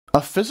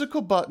A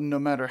physical button, no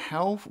matter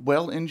how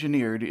well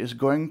engineered, is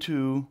going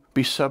to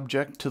be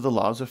subject to the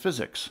laws of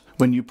physics.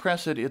 When you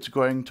press it, it's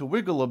going to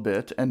wiggle a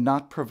bit and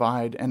not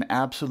provide an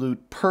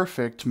absolute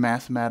perfect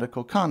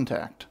mathematical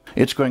contact.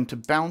 It's going to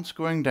bounce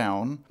going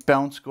down,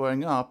 bounce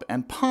going up,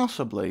 and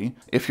possibly,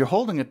 if you're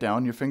holding it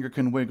down, your finger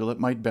can wiggle, it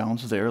might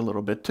bounce there a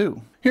little bit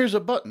too. Here's a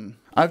button.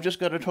 I've just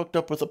got it hooked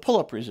up with a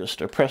pull-up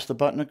resistor. Press the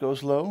button, it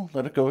goes low,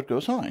 let it go, it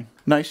goes high.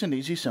 Nice and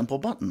easy, simple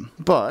button.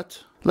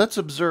 But let's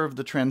observe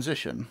the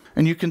transition.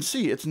 And you can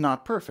see it's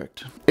not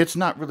perfect. It's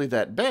not really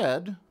that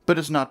bad, but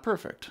it's not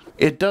perfect.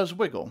 It does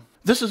wiggle.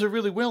 This is a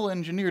really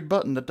well-engineered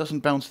button that doesn't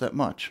bounce that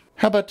much.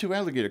 How about 2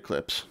 alligator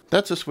clips?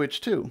 That's a switch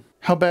too.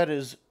 How bad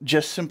is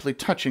just simply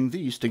touching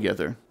these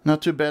together?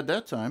 Not too bad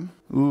that time.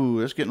 Ooh,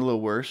 that's getting a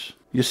little worse.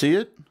 You see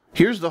it?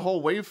 Here's the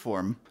whole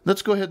waveform.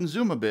 Let's go ahead and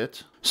zoom a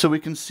bit so we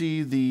can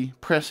see the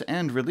press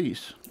and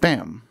release.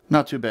 Bam.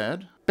 Not too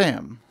bad.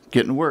 Bam.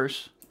 Getting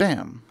worse.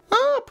 Bam.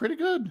 Oh, pretty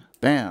good.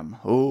 Bam.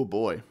 Oh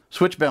boy.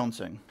 Switch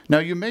bouncing. Now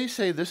you may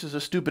say this is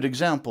a stupid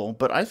example,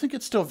 but I think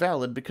it's still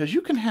valid because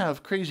you can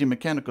have crazy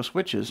mechanical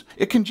switches.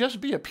 It can just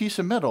be a piece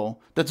of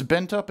metal that's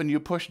bent up and you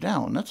push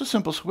down. That's a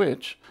simple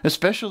switch,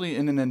 especially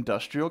in an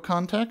industrial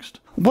context.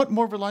 What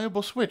more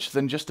reliable switch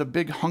than just a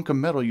big hunk of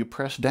metal you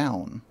press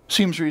down?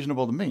 Seems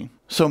reasonable to me.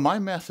 So my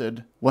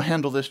method will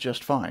handle this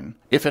just fine.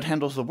 If it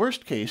handles the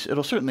worst case,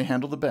 it'll certainly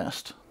handle the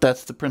best.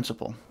 That's the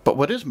principle. But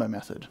what is my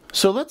method?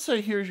 So let's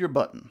say here's your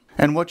button.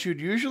 And what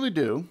you'd usually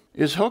do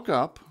is hook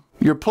up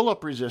your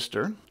pull-up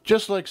resistor,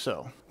 just like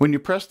so. When you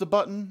press the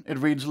button, it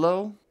reads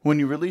low. When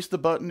you release the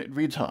button, it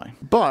reads high.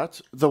 But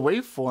the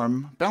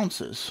waveform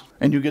bounces,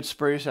 and you get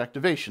spurious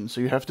activation,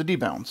 so you have to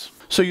debounce.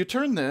 So you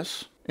turn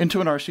this into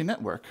an RC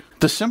network.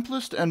 The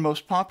simplest and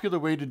most popular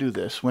way to do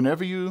this,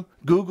 whenever you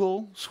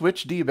Google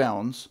switch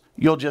debounce,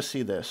 you'll just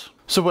see this.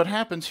 So what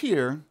happens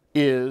here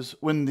is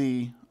when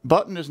the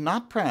button is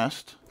not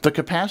pressed, the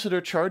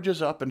capacitor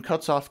charges up and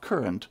cuts off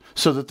current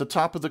so that the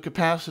top of the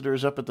capacitor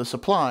is up at the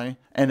supply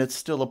and it's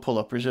still a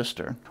pull-up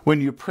resistor.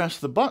 When you press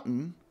the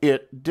button,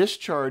 it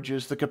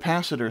discharges the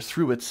capacitor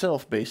through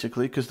itself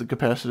basically because the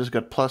capacitor's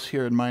got plus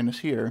here and minus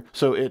here.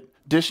 So it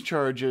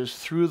discharges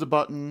through the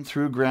button,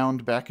 through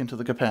ground, back into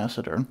the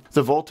capacitor.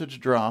 The voltage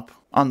drop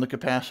on the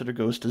capacitor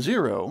goes to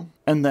 0,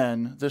 and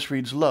then this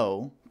reads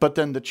low, but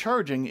then the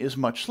charging is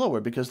much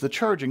slower because the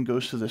charging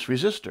goes to this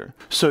resistor.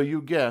 So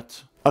you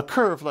get a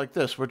curve like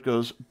this where it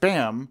goes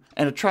bam,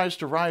 and it tries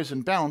to rise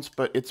and bounce,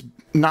 but it's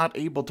not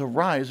able to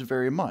rise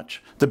very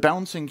much. The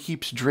bouncing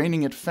keeps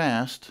draining it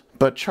fast,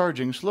 but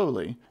charging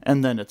slowly,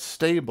 and then it's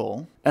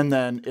stable, and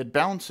then it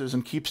bounces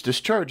and keeps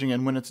discharging,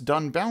 and when it's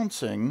done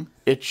bouncing,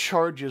 it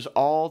charges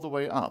all the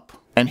way up.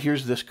 And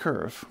here's this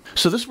curve.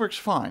 So this works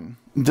fine.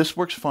 This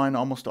works fine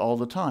almost all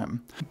the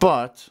time.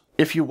 But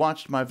if you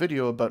watched my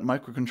video about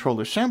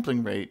microcontroller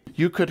sampling rate,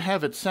 you could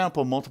have it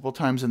sample multiple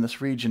times in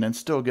this region and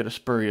still get a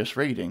spurious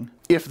rating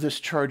if this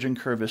charging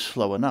curve is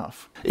slow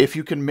enough. If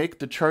you can make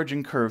the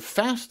charging curve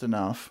fast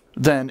enough,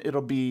 then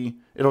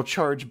it'll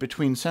charge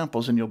between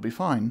samples and you'll be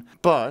fine.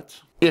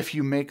 But if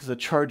you make the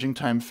charging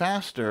time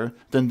faster,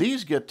 then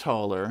these get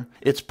taller.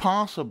 It's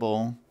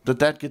possible that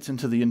that gets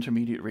into the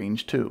intermediate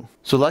range too.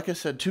 So like I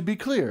said, to be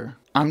clear,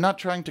 I'm not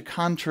trying to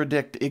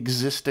contradict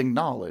existing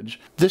knowledge.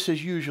 This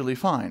is usually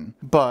fine,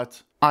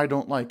 but I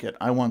don't like it.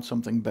 I want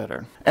something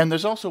better. And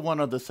there's also one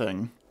other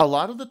thing. A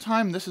lot of the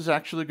time this is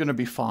actually going to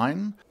be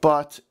fine,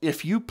 but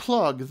if you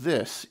plug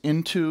this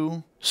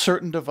into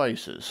certain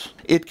devices,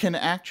 it can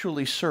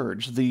actually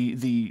surge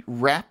the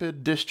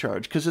rapid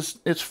discharge, because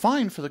it's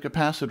fine for the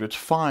capacitor, it's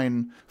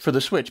fine for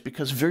the switch,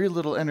 because very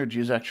little energy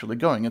is actually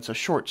going. It's a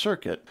short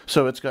circuit,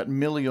 so it's got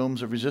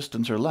milliohms of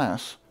resistance or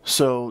less.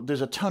 So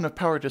there's a ton of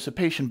power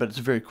dissipation, but it's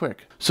very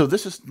quick. So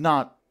this is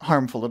not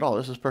harmful at all.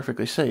 This is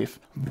perfectly safe.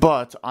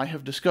 But I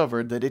have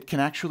discovered that it can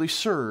actually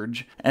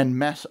surge and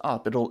mess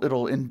up.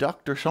 It'll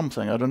induct or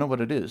something. I don't know what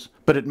it is.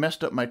 But it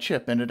messed up my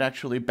chip and it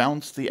actually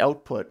bounced the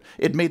output.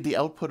 It made the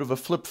output of a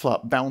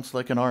flip-flop bounce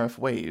like an RF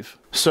wave.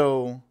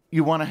 So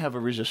you want to have a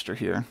resistor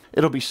here.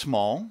 It'll be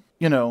small.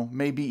 You know,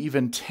 maybe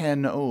even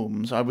 10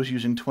 ohms. I was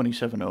using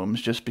 27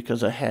 ohms just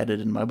because I had it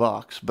in my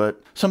box,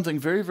 but something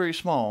very, very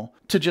small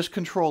to just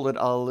control it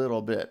a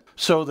little bit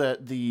so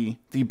that the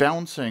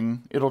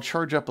bouncing, it'll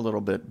charge up a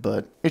little bit,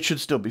 but it should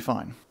still be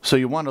fine. So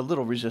you want a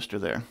little resistor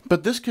there.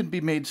 But this can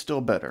be made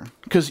still better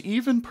because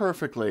even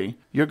perfectly,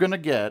 you're going to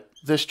get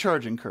this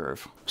charging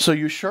curve. So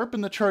you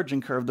sharpen the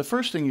charging curve. The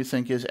first thing you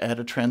think is add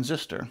a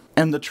transistor.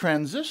 And the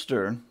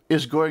transistor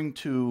is going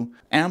to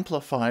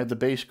amplify the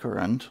base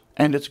current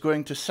and it's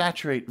going to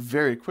saturate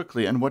very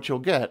quickly. And what you'll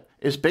get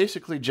is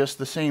basically just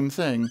the same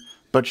thing,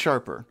 but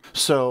sharper.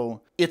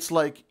 So it's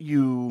like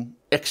you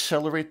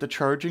accelerate the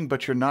charging,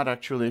 but you're not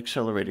actually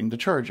accelerating the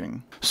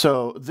charging.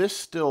 So this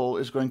still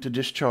is going to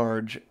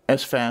discharge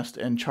as fast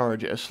and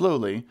charge as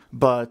slowly,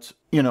 but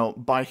you know,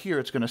 by here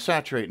it's going to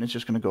saturate and it's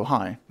just going to go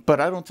high.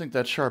 But I don't think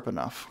that's sharp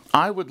enough.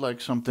 I would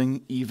like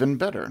something even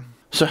better.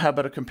 So how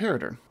about a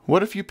comparator?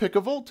 What if you pick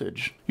a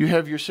voltage? You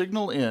have your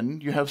signal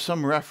in, you have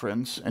some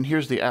reference, and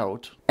here's the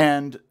out,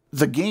 and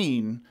the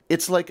gain,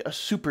 it's like a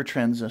super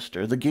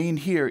transistor. The gain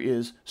here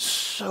is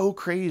so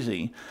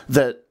crazy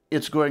that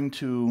it's going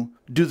to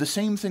do the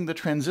same thing the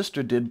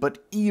transistor did, but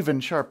even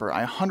sharper.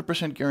 I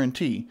 100%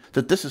 guarantee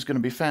that this is going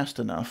to be fast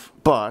enough.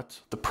 But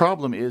the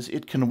problem is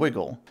it can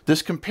wiggle.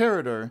 This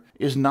comparator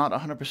is not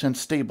 100%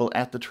 stable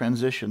at the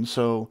transition,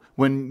 so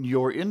when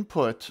your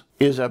input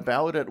is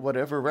about at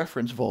whatever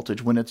reference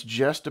voltage, when it's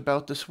just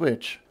about to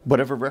switch,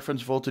 whatever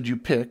reference voltage you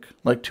pick,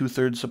 like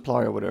 2/3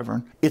 supply or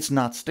whatever, it's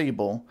not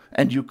stable,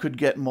 and you could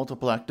get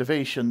multiple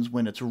activations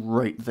when it's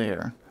right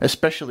there,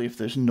 especially if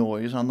there's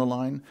noise on the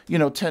line.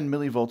 10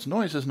 millivolts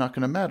noise is not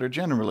going to matter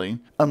generally,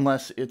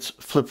 unless it's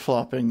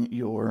flip-flopping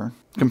your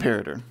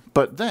comparator.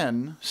 But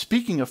then,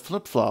 speaking of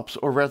flip-flops,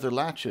 or rather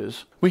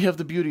latches, we have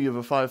the beauty of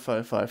a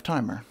 555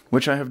 timer,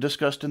 which I have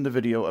discussed in the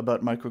video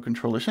about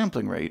microcontroller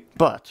sampling rate.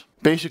 But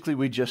basically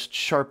we just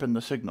sharpen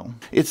the signal.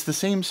 It's the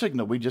same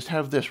signal, we just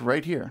have this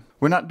right here.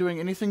 We're not doing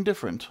anything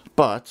different,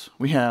 but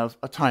we have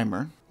a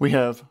timer, we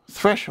have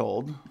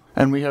threshold,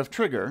 and we have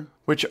trigger,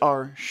 which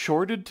are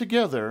shorted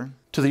together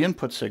to the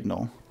input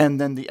signal, and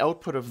then the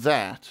output of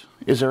that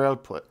is our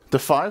output. The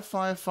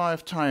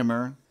 555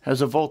 timer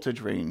has a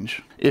voltage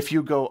range. If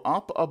you go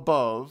up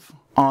above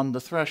on the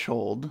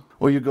threshold,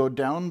 or you go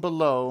down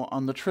below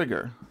on the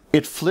trigger,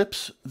 it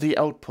flips the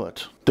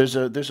output. There's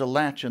a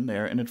latch in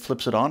there, and it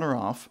flips it on or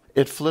off.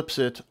 It flips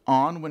it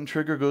on when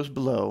trigger goes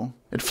below.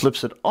 It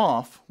flips it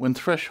off when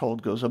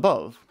threshold goes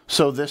above.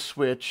 So this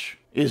switch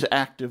is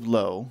active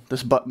low,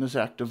 this button is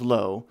active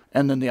low,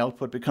 and then the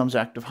output becomes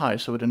active high,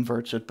 so it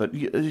inverts it, but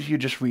you're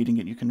just reading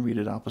it, you can read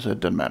it opposite, it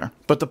doesn't matter.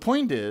 But the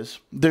point is,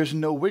 there's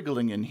no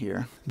wiggling in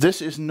here.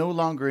 This is no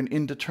longer an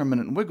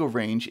indeterminate wiggle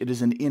range, it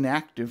is an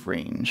inactive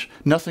range.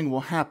 Nothing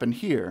will happen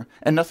here,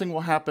 and nothing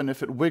will happen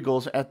if it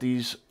wiggles at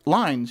these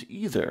lines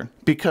either,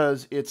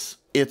 because it's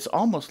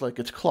almost like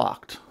it's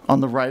clocked on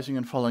the rising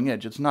and falling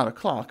edge. It's not a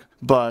clock,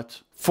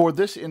 but for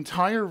this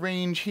entire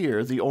range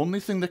here, the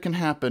only thing that can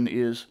happen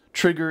is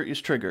trigger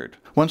is triggered.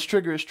 Once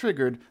trigger is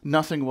triggered,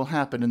 nothing will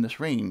happen in this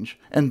range.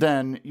 And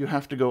then you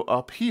have to go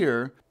up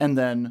here, and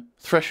then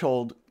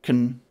threshold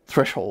can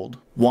threshold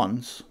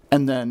once.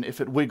 And then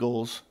if it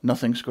wiggles,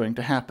 nothing's going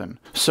to happen.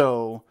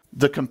 So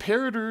the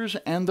comparators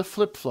and the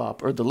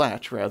flip-flop, or the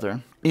latch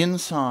rather,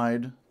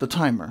 inside the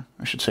timer,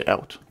 I should say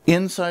out,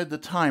 inside the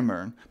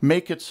timer,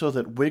 make it so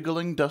that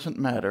wiggling doesn't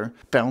matter,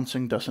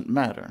 bouncing doesn't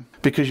matter,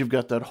 because you've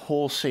got that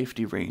whole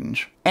safety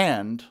range.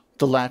 And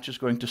the latch is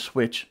going to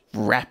switch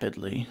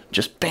rapidly,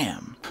 just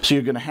bam. So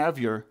you're going to have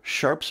your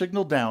sharp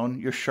signal down,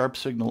 your sharp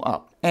signal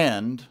up.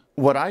 And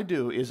what I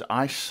do is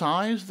I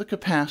size the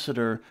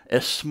capacitor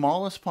as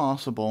small as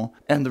possible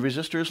and the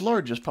resistor as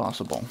large as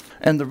possible.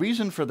 And the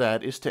reason for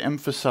that is to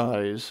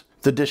emphasize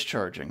the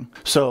discharging.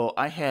 So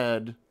I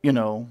had,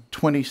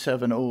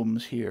 27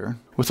 ohms here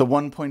with a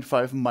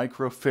 1.5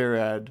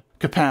 microfarad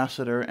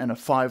capacitor and a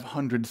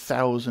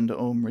 500,000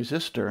 ohm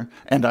resistor,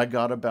 and I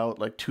got about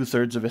like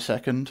 2/3 of a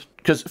second.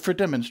 Because for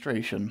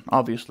demonstration,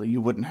 obviously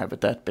you wouldn't have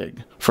it that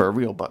big for a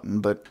real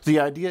button, but the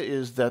idea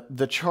is that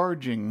the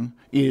charging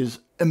is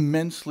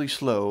immensely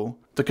slow,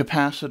 the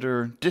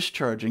capacitor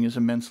discharging is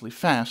immensely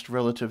fast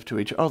relative to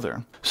each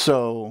other.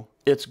 So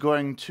it's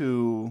going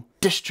to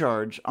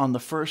discharge on the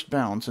first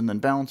bounce and then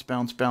bounce,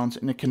 bounce, bounce,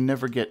 and it can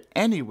never get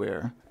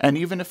anywhere. And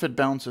even if it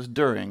bounces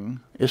during,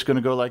 it's going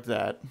to go like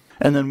that.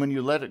 And then when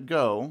you let it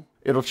go,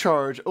 it'll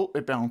charge, oh,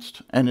 it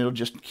bounced, and it'll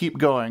just keep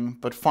going,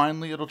 but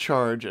finally it'll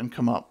charge and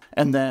come up.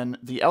 And then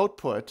the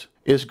output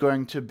is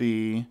going to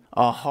be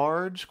a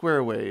hard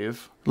square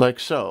wave, like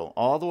so,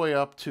 all the way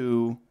up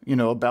to,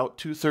 about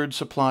 2/3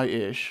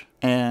 supply-ish,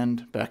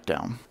 and back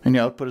down. And the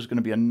output is going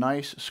to be a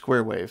nice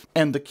square wave.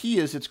 And the key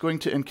is it's going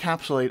to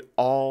encapsulate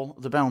all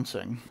the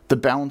bouncing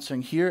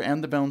here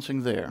and the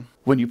bouncing there,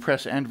 when you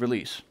press and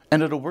release.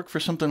 And it'll work for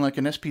something like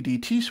an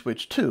SPDT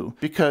switch too,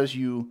 because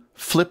you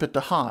flip it to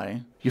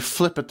high, you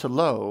flip it to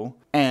low,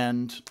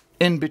 and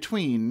in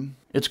between,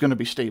 it's going to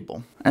be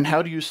stable. And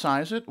how do you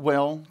size it?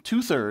 Well,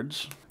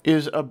 2/3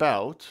 is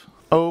about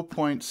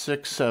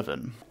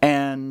 0.67.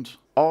 And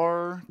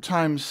R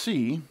times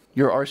C,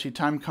 your RC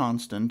time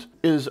constant,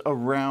 is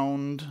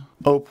around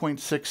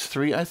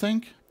 0.63, I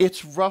think.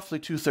 It's roughly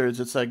 2/3.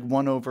 It's like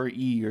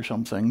 1/E or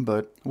something,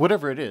 but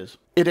whatever it is,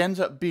 it ends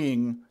up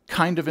being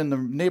kind of in the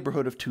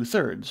neighborhood of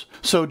 2/3.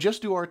 So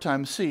just do R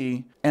times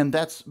C, and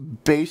that's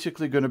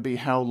basically going to be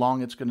how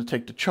long it's going to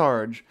take to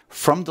charge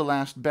from the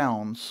last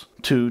bounce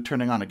to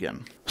turning on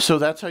again. So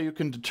that's how you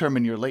can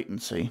determine your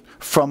latency.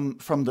 From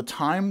the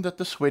time that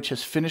the switch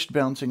has finished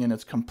bouncing and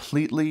it's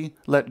completely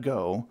let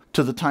go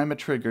to the time it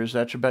triggers,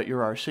 that's about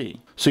your RC.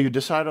 So you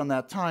decide on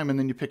that time, and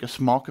then you pick a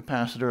small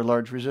capacitor, a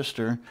large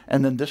resistor,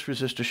 and then this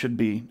resistor should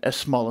be as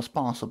small as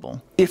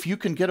possible. If you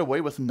can get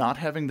away with not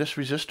having this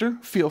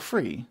resistor, feel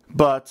free.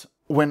 But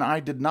when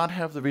I did not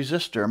have the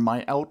resistor,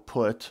 my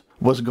output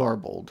was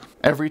garbled.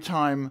 Every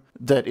time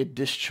that it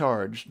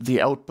discharged,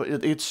 the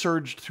output, it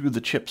surged through the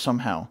chip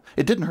somehow.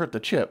 It didn't hurt the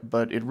chip,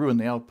 but it ruined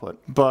the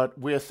output. But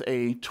with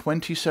a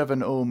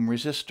 27 ohm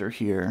resistor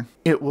here,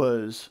 it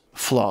was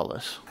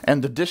flawless.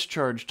 And the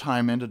discharge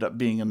time ended up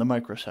being in the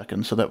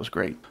microseconds, so that was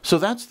great. So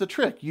that's the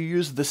trick. You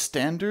use the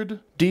standard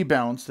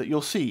debounce that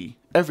you'll see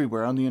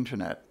everywhere on the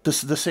internet.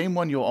 This is the same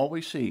one you'll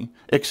always see,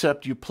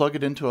 except you plug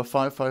it into a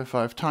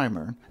 555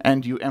 timer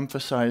and you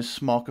emphasize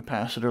small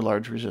capacitor,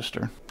 large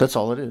resistor. That's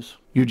all it is.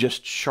 You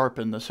just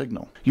sharpen the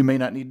signal. You may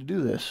not need to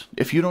do this.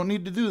 If you don't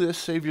need to do this,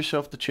 save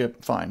yourself the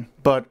chip, fine.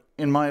 But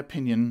in my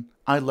opinion,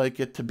 I like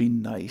it to be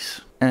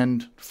nice.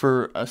 And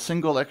for a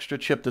single extra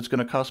chip that's going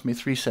to cost me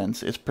 3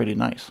 cents, it's pretty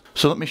nice.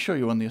 So let me show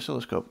you on the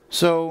oscilloscope.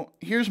 So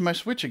here's my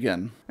switch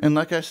again. And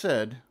like I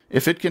said,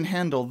 if it can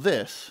handle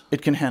this,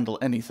 it can handle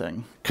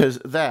anything. Because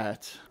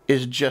that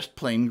is just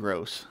plain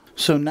gross.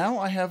 So now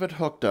I have it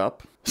hooked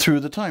up through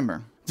the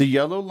timer. The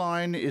yellow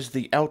line is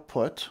the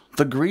output.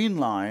 The green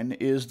line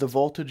is the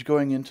voltage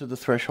going into the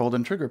threshold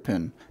and trigger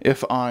pin.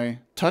 If I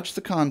touch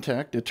the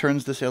contact, it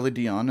turns this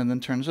LED on and then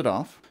turns it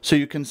off. So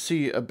you can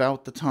see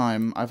about the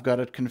time I've got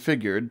it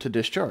configured to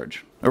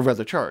discharge, or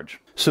rather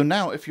charge. So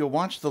now if you'll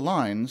watch the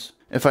lines,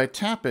 if I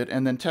tap it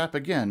and then tap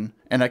again,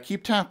 and I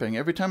keep tapping,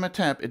 every time I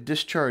tap, it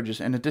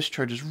discharges, and it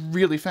discharges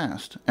really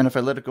fast. And if I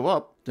let it go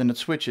up, then it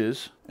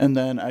switches, and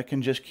then I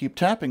can just keep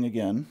tapping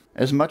again,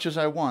 as much as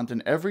I want,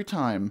 and every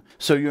time.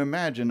 So you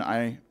imagine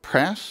I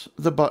press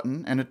the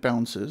button and it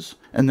bounces,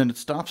 and then it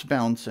stops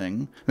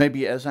bouncing.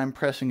 Maybe as I'm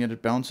pressing it,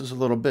 it bounces a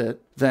little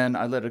bit. Then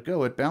I let it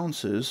go, it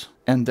bounces,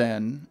 and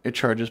then it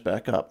charges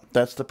back up.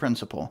 That's the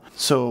principle.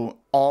 So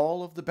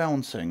all of the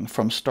bouncing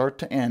from start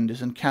to end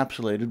is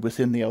encapsulated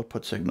within the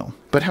output signal.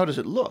 But how does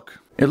it look?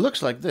 It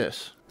looks like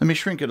this. Let me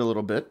shrink it a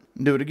little bit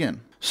and do it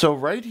again. So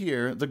right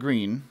here, the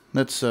green,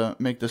 let's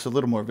make this a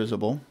little more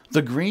visible.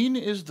 The green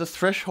is the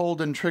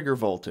threshold and trigger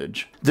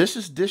voltage. This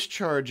is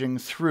discharging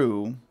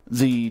through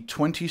the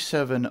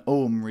 27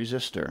 ohm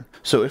resistor.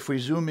 So if we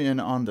zoom in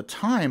on the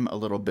time a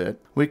little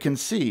bit, we can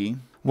see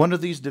one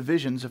of these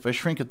divisions, if I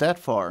shrink it that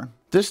far,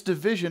 this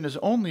division is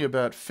only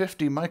about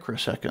 50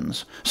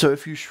 microseconds. So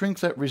if you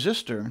shrink that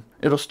resistor,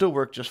 it'll still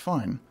work just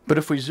fine. But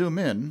if we zoom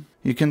in,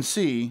 you can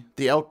see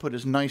the output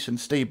is nice and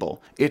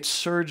stable. It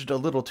surged a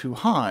little too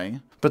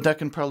high, but that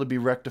can probably be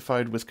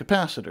rectified with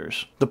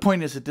capacitors. The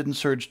point is it didn't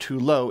surge too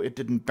low, it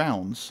didn't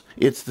bounce.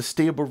 It's the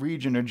stable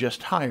region or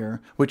just higher,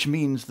 which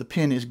means the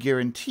pin is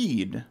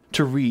guaranteed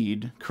to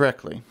read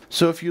correctly.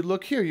 So if you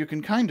look here, you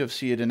can kind of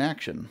see it in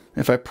action.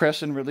 If I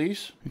press and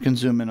release, you can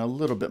zoom in a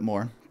little bit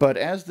more. But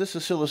as this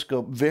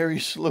oscilloscope very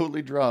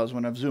slowly draws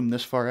when I've zoomed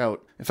this far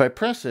out, if I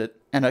press it,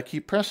 and I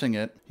keep pressing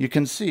it, you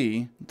can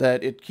see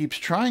that it keeps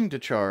trying to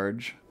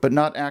charge, but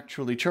not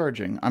actually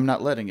charging. I'm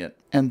not letting it.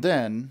 And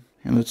then,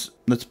 and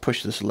let's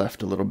push this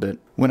left a little bit.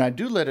 When I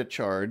do let it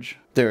charge,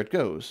 there it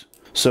goes.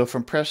 So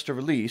from press to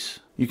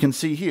release, you can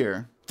see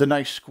here the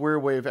nice square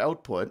wave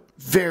output,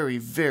 very,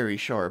 very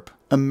sharp,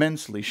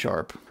 immensely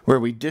sharp, where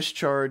we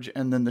discharge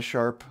and then the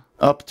sharp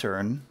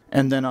upturn.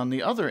 And then on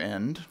the other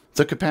end,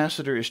 the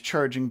capacitor is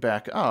charging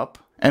back up,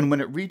 and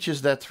when it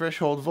reaches that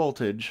threshold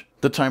voltage,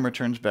 the timer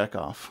turns back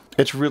off.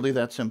 It's really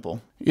that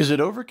simple. Is it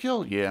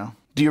overkill? Yeah.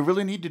 Do you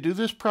really need to do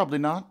this? Probably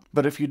not.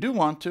 But if you do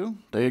want to,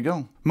 there you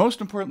go.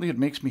 Most importantly, it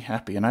makes me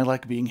happy, and I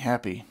like being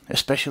happy,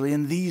 especially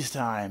in these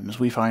times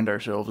we find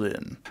ourselves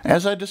in.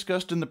 As I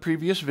discussed in the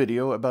previous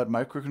video about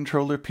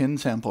microcontroller pin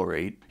sample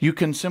rate, you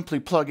can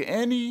simply plug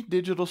any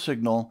digital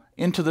signal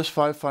into this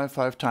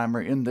 555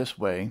 timer in this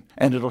way,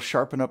 and it'll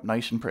sharpen up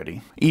nice and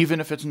pretty. Even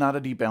if it's not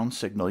a debounce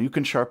signal, you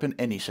can sharpen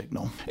any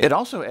signal. It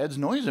also adds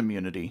noise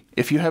immunity.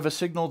 If you have a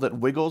signal that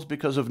wiggles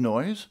because of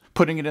noise,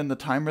 putting it in the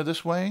timer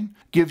this way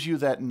gives you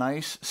that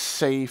nice,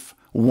 safe,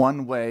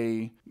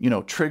 one-way,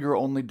 trigger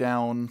only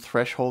down,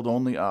 threshold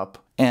only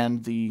up,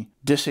 and the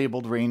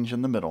disabled range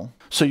in the middle.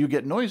 So you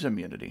get noise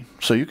immunity.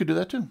 So you could do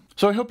that too.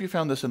 So I hope you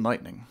found this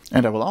enlightening,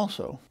 and I will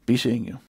also be seeing you.